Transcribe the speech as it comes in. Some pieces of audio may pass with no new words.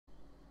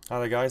Hi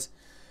there guys,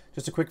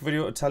 just a quick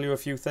video to tell you a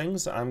few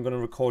things. I'm going to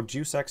record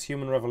Deus Ex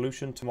Human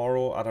Revolution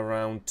tomorrow at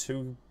around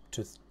 2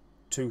 to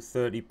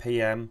 2:30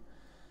 PM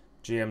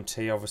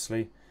GMT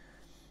obviously.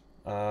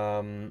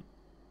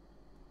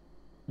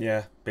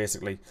 Yeah,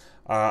 basically.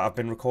 I've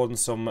been recording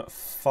some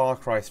Far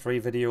Cry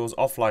 3 videos,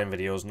 offline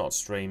videos, not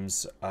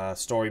streams,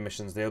 story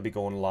missions. They'll be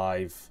going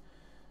live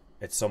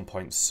at some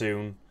point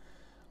soon.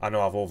 I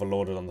know I've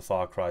overloaded on the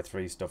Far Cry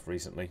 3 stuff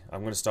recently.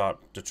 I'm going to start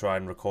to try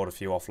and record a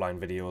few offline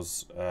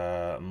videos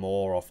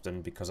more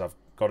often because I've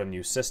got a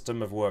new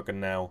system of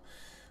working now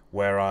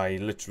where I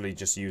literally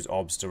just use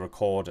OBS to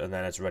record and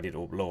then it's ready to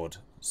upload.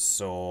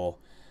 So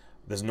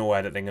there's no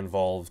editing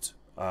involved.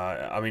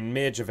 I mean,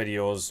 major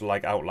videos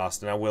like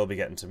Outlast, and I will be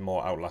getting to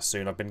more Outlast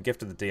soon. I've been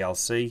gifted the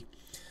DLC,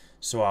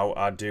 so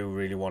I do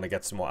really want to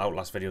get some more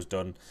Outlast videos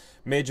done.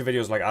 Major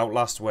videos like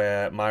Outlast,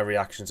 where my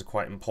reactions are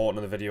quite important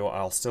in the video,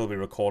 I'll still be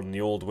recording the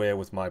old way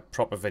with my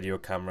proper video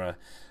camera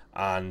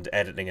and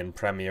editing in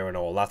Premiere and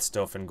all that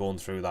stuff and going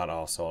through that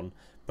arse on.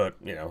 But,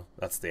 you know,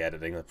 that's the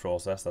editing, the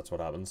process, that's what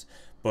happens.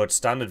 But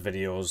standard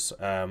videos,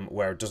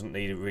 where it doesn't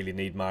really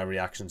need my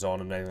reactions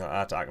on and anything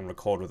like that, I can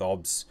record with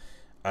OBS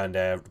and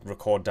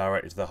record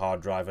directly to the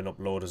hard drive and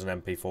upload as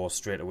an MP4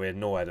 straight away,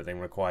 no editing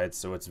required.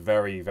 So it's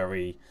very,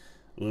 very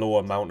low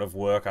amount of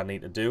work I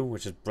need to do,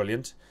 which is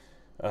brilliant.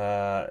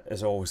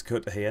 It's always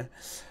good to hear.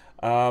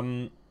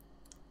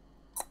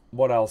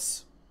 What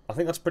else? I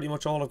think that's pretty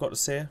much all I've got to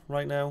say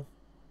right now.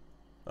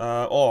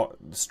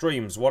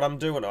 Streams. What I'm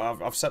doing,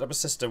 I've set up a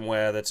system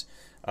where that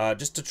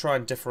just to try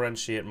and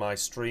differentiate my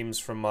streams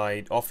from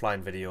my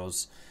offline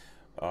videos.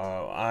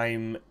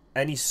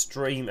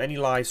 Any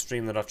live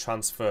stream that I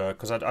transfer,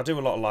 because I do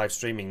a lot of live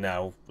streaming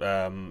now,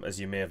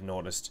 as you may have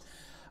noticed.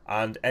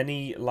 And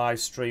any live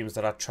streams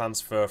that I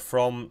transfer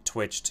from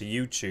Twitch to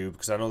YouTube,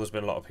 because I know there's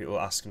been a lot of people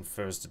asking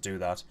for us to do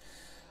that,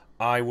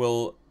 I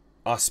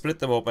split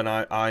them up and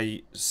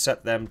I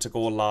set them to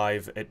go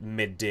live at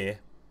midday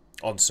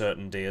on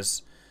certain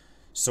days.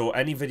 So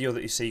any video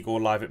that you see go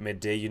live at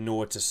midday, you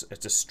know it's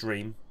a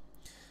stream.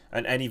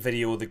 And any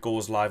video that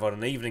goes live on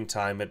an evening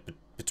time at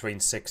between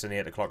 6 and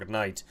 8 o'clock at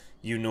night,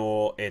 you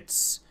know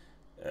it's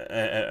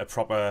a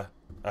proper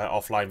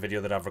offline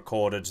video that I've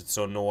recorded,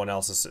 so no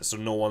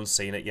one's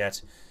seen it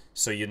yet,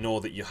 so you know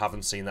that you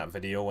haven't seen that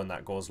video when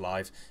that goes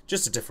live,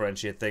 just to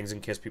differentiate things in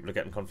case people are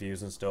getting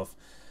confused and stuff.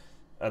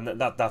 And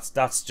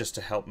that's just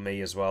to help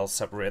me as well,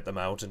 separate them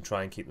out and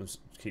try and keep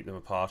them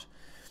apart.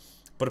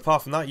 But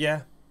apart from that,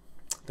 yeah,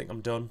 I think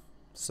I'm done.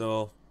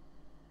 So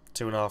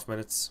 2.5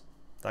 minutes.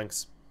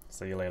 Thanks.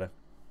 See you later.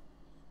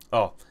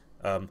 Oh,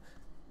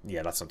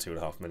 yeah, that's not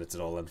 2.5 minutes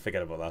at all then.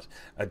 Forget about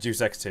that.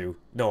 Deus Ex 2.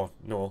 No.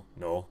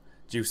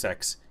 Deus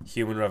Ex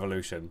Human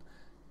Revolution.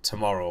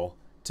 Tomorrow,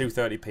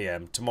 2:30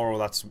 PM. Tomorrow,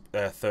 that's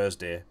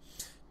Thursday.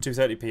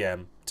 2:30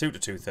 PM. 2 to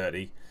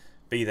 2:30.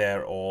 Be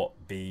there or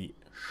be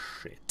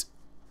shit.